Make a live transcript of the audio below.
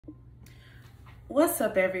What's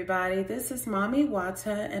up, everybody? This is Mami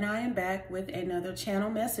Wata, and I am back with another channel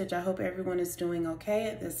message. I hope everyone is doing okay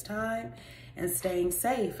at this time and staying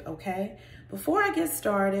safe, okay? Before I get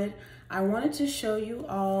started, I wanted to show you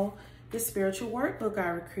all the spiritual workbook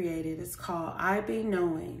I created. It's called I Be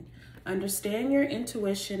Knowing. Understand your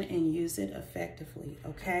intuition and use it effectively,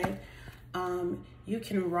 okay? You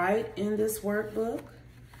can write in this workbook.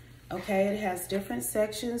 Okay, it has different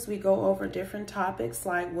sections. We go over different topics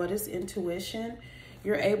like what is intuition.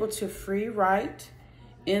 You're able to free write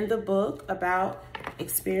in the book about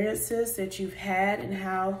experiences that you've had and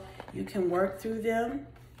how you can work through them,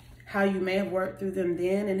 how you may have worked through them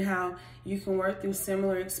then, and how you can work through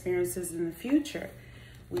similar experiences in the future.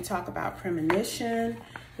 We talk about premonition.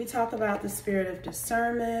 We talk about the spirit of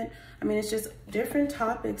discernment. I mean, it's just different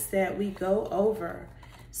topics that we go over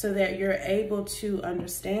so that you're able to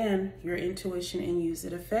understand your intuition and use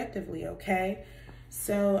it effectively, okay?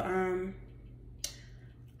 So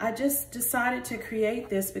I just decided to create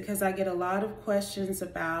this because I get a lot of questions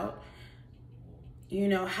about, you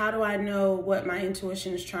know, how do I know what my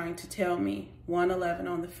intuition is trying to tell me? 111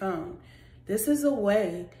 on the phone. This is a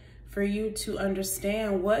way for you to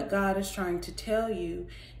understand what God is trying to tell you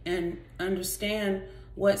and understand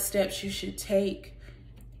what steps you should take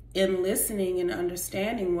in listening and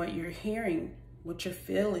understanding what you're hearing, what you're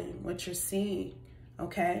feeling, what you're seeing,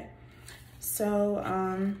 okay? So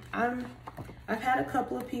I've had a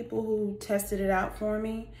couple of people who tested it out for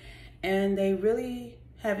me, and they really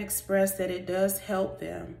have expressed that it does help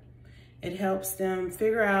them. It helps them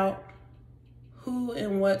figure out who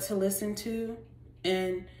and what to listen to,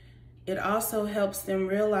 and it also helps them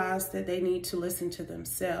realize that they need to listen to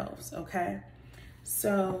themselves, okay?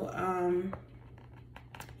 So,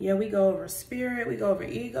 yeah, we go over spirit, we go over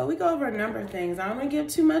ego, we go over a number of things. I don't want to give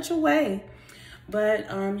too much away, but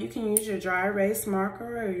you can use your dry erase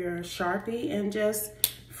marker or your Sharpie and just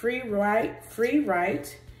free write. Free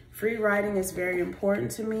writing is very important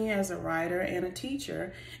to me as a writer and a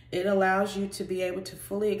teacher. It allows you to be able to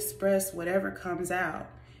fully express whatever comes out.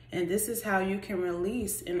 And this is how you can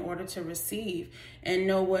release in order to receive and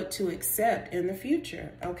know what to accept in the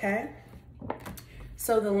future, okay?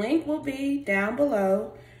 So the link will be down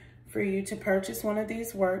below for you to purchase one of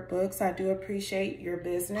these workbooks. I do appreciate your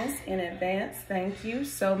business in advance. Thank you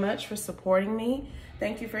so much for supporting me.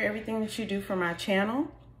 Thank you for everything that you do for my channel.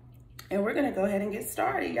 And we're gonna go ahead and get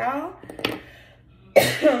started, y'all.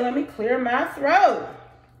 Let me clear my throat.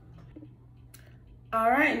 All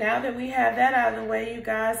right, now that we have that out of the way, you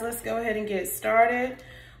guys, let's go ahead and get started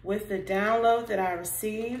with the download that I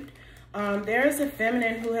received. There is a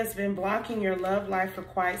feminine who has been blocking your love life for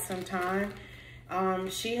quite some time.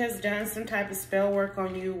 She has done some type of spell work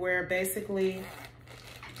on you where basically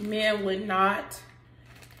men would not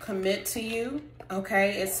commit to you,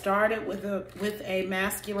 okay? It started with a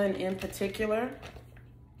masculine in particular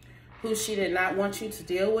who she did not want you to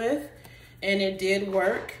deal with, and it did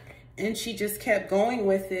work, and she just kept going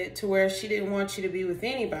with it to where she didn't want you to be with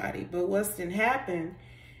anybody. But what's been happened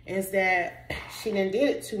is that she done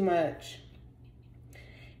did it too much.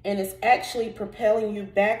 And it's actually propelling you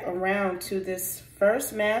back around to this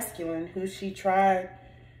first masculine who she tried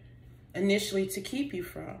initially to keep you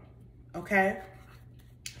from, okay?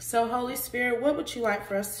 So Holy Spirit, what would you like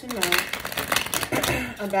for us to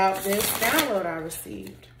know about this download I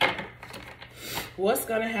received? What's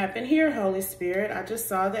gonna happen here, Holy Spirit? I just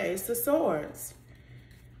saw the Ace of Swords.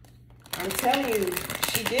 I'm telling you,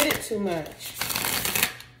 she did it too much.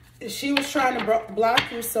 She was trying to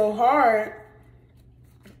block you so hard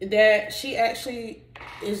that she actually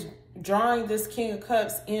is drawing this King of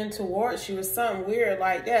Cups in towards you or something weird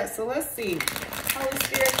like that. So let's see. Holy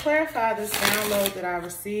Spirit, clarify this download that I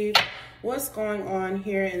received. What's going on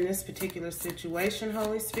here in this particular situation,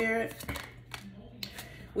 Holy Spirit?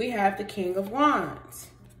 We have the King of Wands.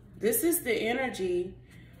 This is the energy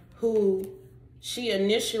who she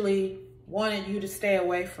initially wanted you to stay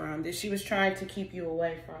away from, that she was trying to keep you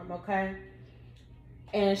away from, okay?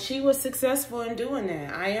 And she was successful in doing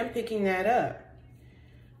that. I am picking that up.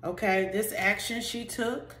 Okay, this action she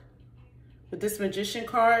took with this Magician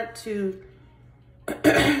card to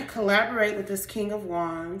collaborate with this King of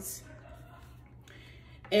Wands.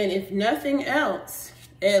 And if nothing else,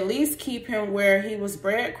 at least keep him where he was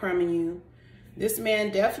breadcrumbing you. This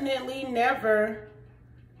man definitely never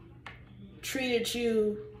treated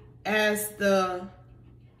you as the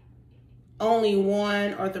only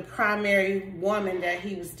one or the primary woman that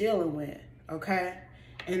he was dealing with, okay?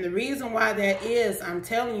 And the reason why that is, I'm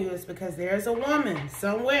telling you, is because there's a woman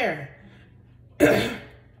somewhere that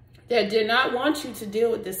did not want you to deal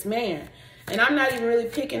with this man. And I'm not even really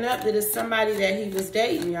picking up that it's somebody that he was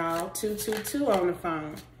dating, y'all. 222 on the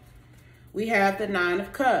phone. We have the 9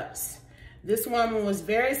 of Cups. This woman was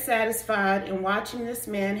very satisfied in watching this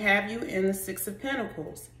man have you in the 6 of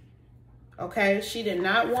Pentacles. Okay? She did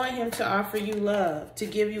not want him to offer you love, to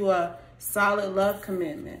give you a solid love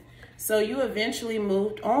commitment. So you eventually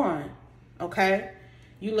moved on. Okay?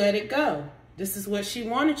 You let it go. This is what she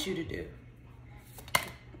wanted you to do.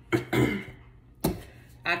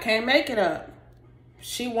 I can't make it up.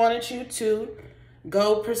 She wanted you to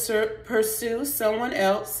go pursue someone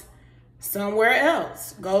else somewhere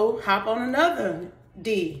else. Go hop on another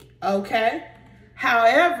D, okay?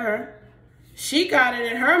 However, she got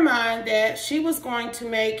it in her mind that she was going to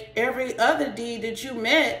make every other D that you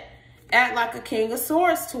met act like a King of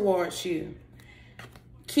Swords towards you.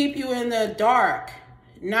 Keep you in the dark.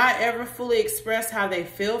 Not ever fully express how they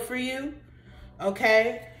feel for you,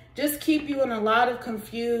 okay? Just keep you in a lot of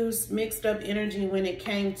confused, mixed up energy when it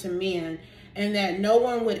came to men, and that no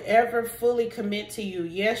one would ever fully commit to you.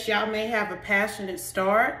 Yes, y'all may have a passionate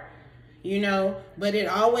start, you know, but it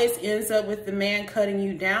always ends up with the man cutting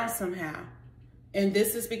you down somehow. And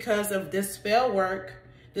this is because of this spell work,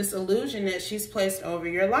 this illusion that she's placed over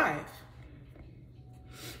your life.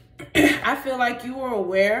 I feel like you were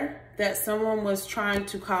aware that someone was trying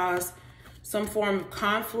to cause some form of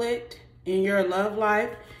conflict in your love life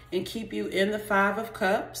and keep you in the 5 of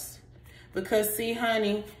Cups. Because see,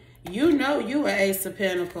 honey, you know you an Ace of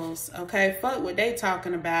Pentacles, okay? Fuck what they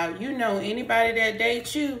talking about. You know anybody that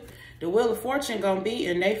dates you, the Wheel of Fortune gonna be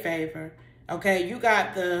in their favor, okay? You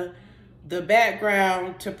got the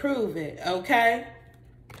background to prove it, okay?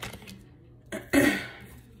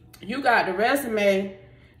 You got the resume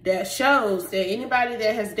that shows that anybody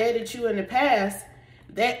that has dated you in the past,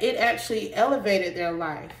 that it actually elevated their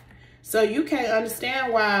life. So you can't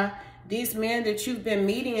understand why these men that you've been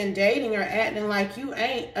meeting and dating are acting like you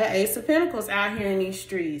ain't an Ace of Pentacles out here in these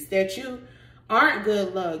streets, that you aren't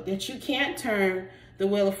good luck, that you can't turn the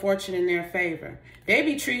Wheel of Fortune in their favor. They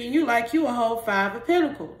be treating you like you a whole 5 of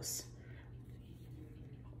Pentacles,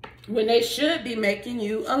 when they should be making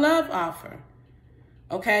you a love offer.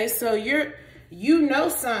 Okay, so you know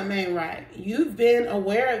something ain't right. You've been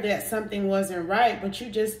aware that something wasn't right, but you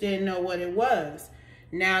just didn't know what it was.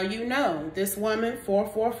 Now you know. This woman,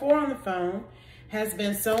 444 on the phone, has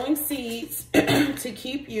been sowing seeds to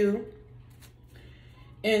keep you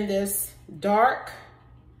in this dark,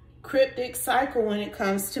 cryptic cycle when it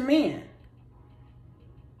comes to men.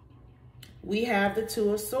 We have the 2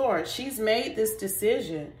 of Swords. She's made this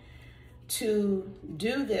decision to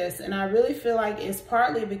do this, and I really feel like it's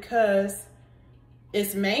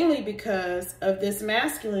mainly because of this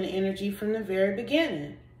masculine energy from the very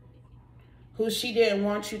beginning, who she didn't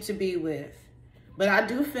want you to be with. But I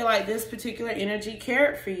do feel like this particular energy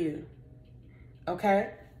cared for you,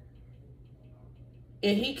 okay?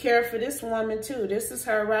 And he cared for this woman too. This is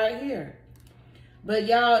her right here. But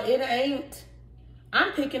y'all, it ain't,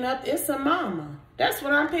 I'm picking up, it's a mama. That's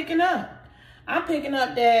what I'm picking up. I'm picking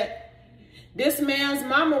up that this man's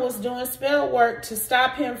mama was doing spell work to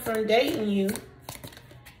stop him from dating you.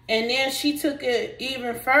 And then she took it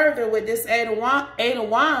even further with this Eight of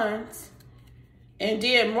Wands and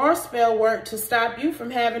did more spell work to stop you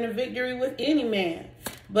from having a victory with any man.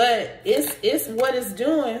 But it's what it's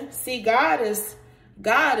doing. See, God is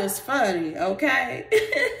funny, okay?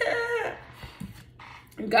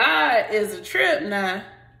 God is a trip now.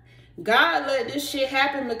 God let this shit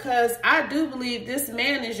happen because I do believe this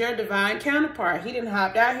man is your divine counterpart. He done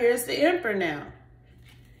hopped out here as the Emperor now.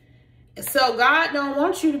 So God don't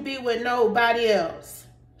want you to be with nobody else.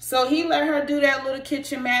 So he let her do that little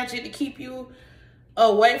kitchen magic to keep you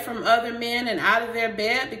away from other men and out of their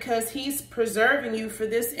bed, because he's preserving you for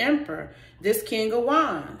this Emperor, this King of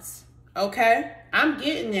Wands. Okay? I'm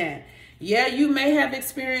getting that. Yeah, you may have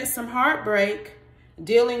experienced some heartbreak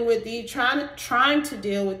dealing with trying to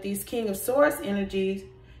deal with these King of Swords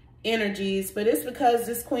energies, but it's because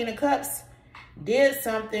this Queen of Cups did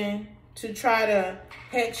something to try to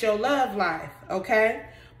hex your love life, okay?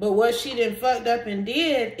 But what she done fucked up and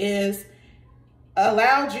did is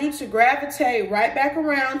allowed you to gravitate right back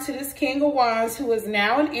around to this King of Wands, who is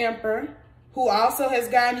now an Emperor, who also has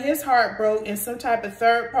gotten his heart broke in some type of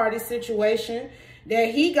third-party situation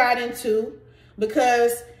that he got into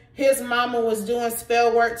because his mama was doing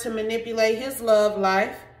spell work to manipulate his love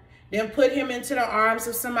life, then put him into the arms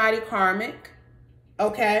of somebody karmic,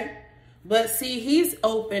 okay? But see, he's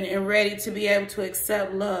open and ready to be able to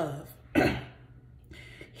accept love.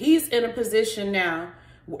 He's in a position now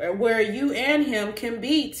where you and him can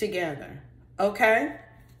be together, okay?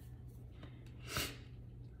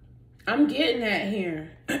 I'm getting at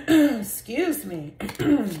here. Excuse me.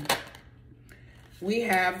 We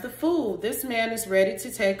have the Fool. This man is ready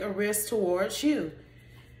to take a risk towards you.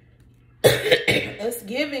 It's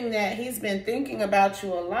giving that he's been thinking about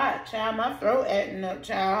you a lot. Child, my throat acting up,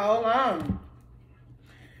 child. Hold on.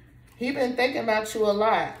 He's been thinking about you a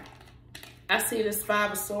lot. I see this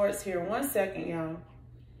 5 of Swords here. 1 second, y'all.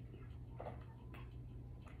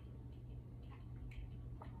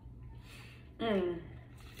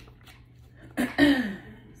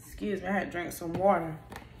 Excuse me, I had to drink some water.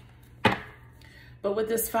 But with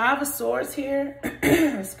this 5 of Swords here,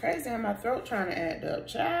 it's crazy how my throat trying to act up,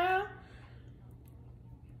 child.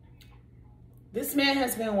 This man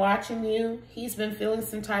has been watching you. He's been feeling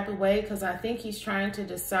some type of way because I think he's trying to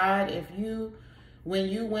decide if you, when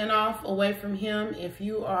you went off away from him, if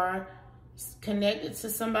you are connected to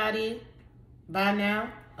somebody by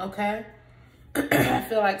now, okay? I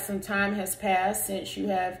feel like some time has passed since you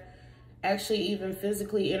have actually even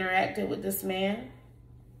physically interacted with this man.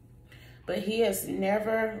 But he has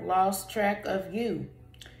never lost track of you.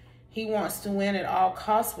 He wants to win at all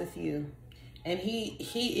costs with you. And he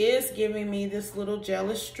is giving me this little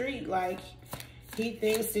jealous streak. Like, he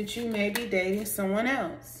thinks that you may be dating someone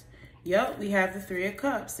else. Yep, we have the 3 of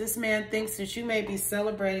Cups. This man thinks that you may be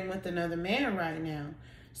celebrating with another man right now.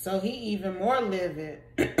 So he even more livid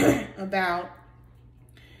about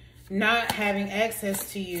not having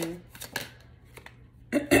access to you.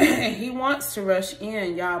 He wants to rush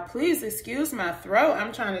in. Y'all, please excuse my throat.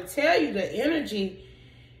 I'm trying to tell you the energy.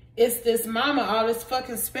 It's this mama, all this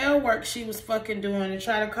fucking spell work she was fucking doing to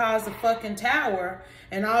try to cause a fucking tower.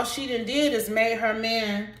 And all she done did is made her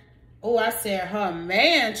man, oh, I said her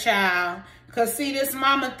man, child. Because see, this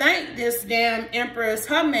mama think this damn emperor is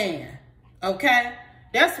her man. Okay?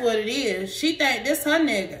 That's what it is. She think this her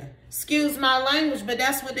nigga. Excuse my language, but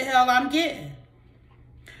that's what the hell I'm getting.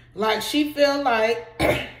 Like, she feel like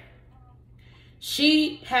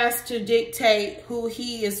she has to dictate who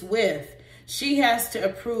he is with. She has to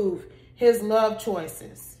approve his love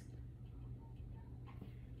choices.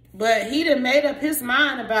 But he done made up his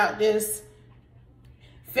mind about this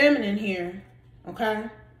feminine here, okay?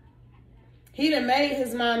 He done made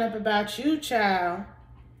his mind up about you, child.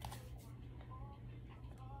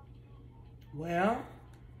 Well,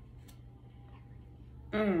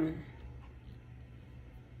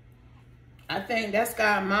 I think that's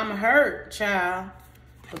got mama hurt, child,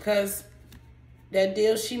 because that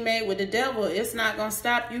deal she made with the devil, it's not going to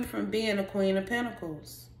stop you from being a Queen of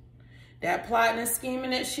Pentacles. That plotting and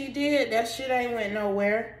scheming that she did, that shit ain't went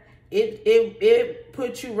nowhere. It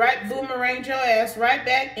put you right, boomeranged your ass right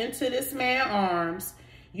back into this man's arms.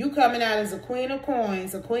 You coming out as a Queen of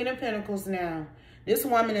Coins, a Queen of Pentacles now. This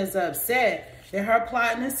woman is upset that her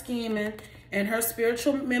plotting and scheming and her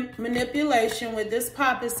spiritual manipulation with this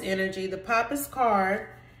Papist energy, the Papist card,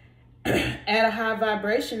 at a high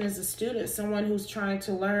vibration is a student, someone who's trying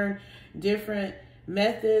to learn different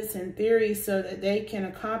methods and theories so that they can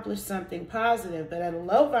accomplish something positive. But at a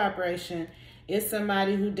low vibration, it's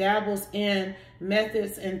somebody who dabbles in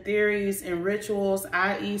methods and theories and rituals,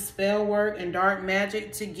 i.e. spell work and dark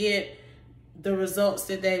magic, to get the results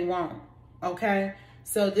that they want. Okay?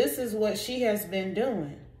 So this is what she has been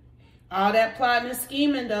doing. All that plotting and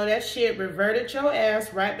scheming, though, that shit reverted your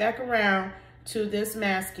ass right back around to this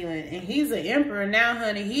masculine. And he's an emperor now,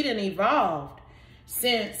 honey. He done evolved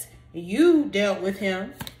since you dealt with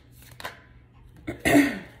him.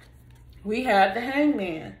 We have the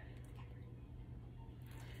Hangman.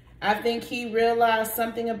 I think he realized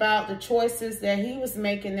something about the choices that he was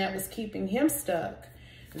making that was keeping him stuck.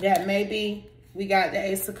 That maybe we got the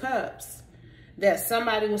Ace of Cups. That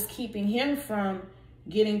somebody was keeping him from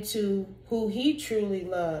getting to who he truly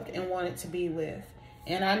loved and wanted to be with.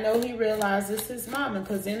 And I know he realizes his mama,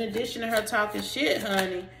 because in addition to her talking shit,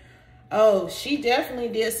 honey, oh, she definitely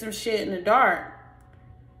did some shit in the dark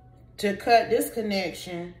to cut this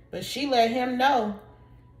connection. But she let him know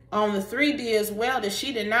on the 3D as well that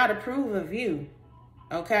she did not approve of you.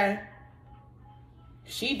 Okay?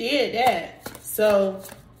 She did that. So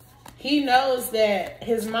he knows that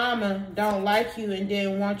his mama don't like you and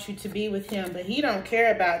didn't want you to be with him, but he don't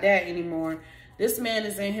care about that anymore. This man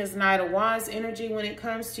is in his Knight of Wands energy when it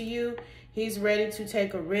comes to you. He's ready to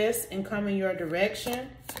take a risk and come in your direction.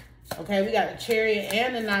 Okay, we got the Chariot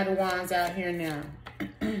and the Knight of Wands out here now.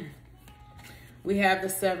 We have the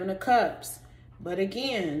 7 of Cups. But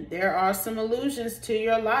again, there are some illusions to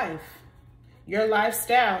your life, your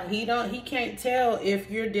lifestyle. He can't tell if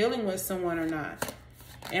you're dealing with someone or not.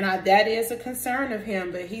 And that is a concern of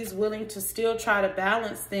him, but he's willing to still try to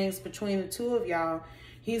balance things between the two of y'all.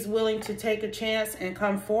 He's willing to take a chance and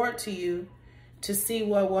come forward to you to see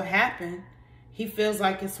what will happen. He feels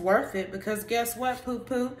like it's worth it because guess what,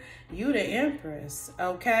 poo-poo? You the Empress,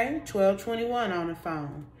 okay? 1221 on the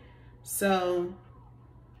phone. So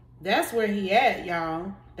that's where he at,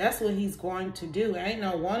 y'all. That's what he's going to do. Ain't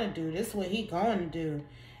no want to do. This is what he going to do.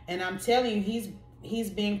 And I'm telling you, he's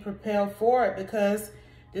being propelled for it because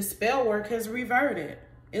the spell work has reverted.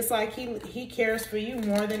 It's like he cares for you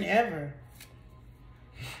more than ever.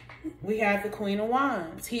 We have the Queen of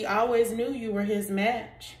Wands. He always knew you were his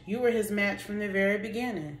match. You were his match from the very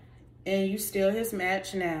beginning. And you still his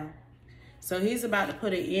match now. So he's about to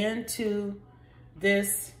put an end to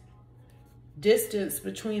this distance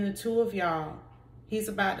between the two of y'all. He's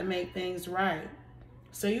about to make things right.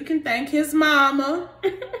 So you can thank his mama.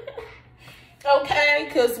 Okay?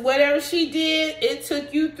 Because whatever she did, it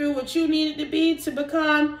took you through what you needed to be to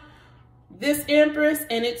become this Empress,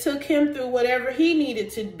 and it took him through whatever he needed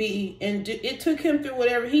to be, and it took him through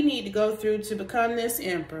whatever he needed to go through to become this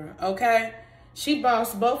Emperor, okay? She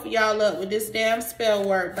bossed both of y'all up with this damn spell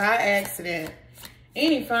work by accident.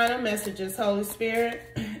 Any final messages, Holy Spirit?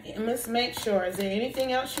 Let's make sure. Is there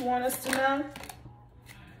anything else you want us to know?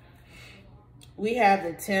 We have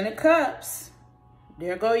the 10 of Cups.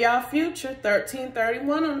 There go y'all future,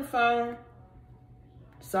 1331 on the phone.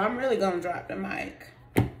 So I'm really going to drop the mic.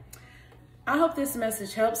 I hope this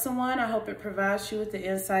message helps someone. I hope it provides you with the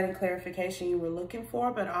insight and clarification you were looking for.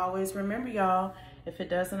 But always remember, y'all, if it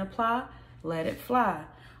doesn't apply, let it fly.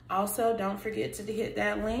 Also, don't forget to hit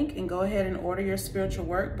that link and go ahead and order your spiritual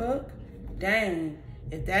workbook. Dang,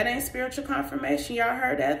 if that ain't spiritual confirmation, y'all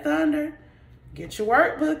heard that thunder? Get your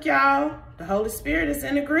workbook, y'all. The Holy Spirit is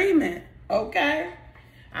in agreement, okay?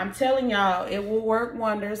 I'm telling y'all, it will work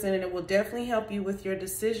wonders, and it will definitely help you with your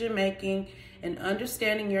decision making and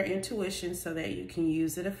understanding your intuition so that you can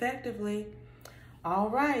use it effectively. All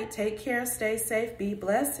right, take care, stay safe, be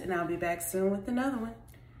blessed, and I'll be back soon with another one.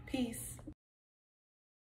 Peace.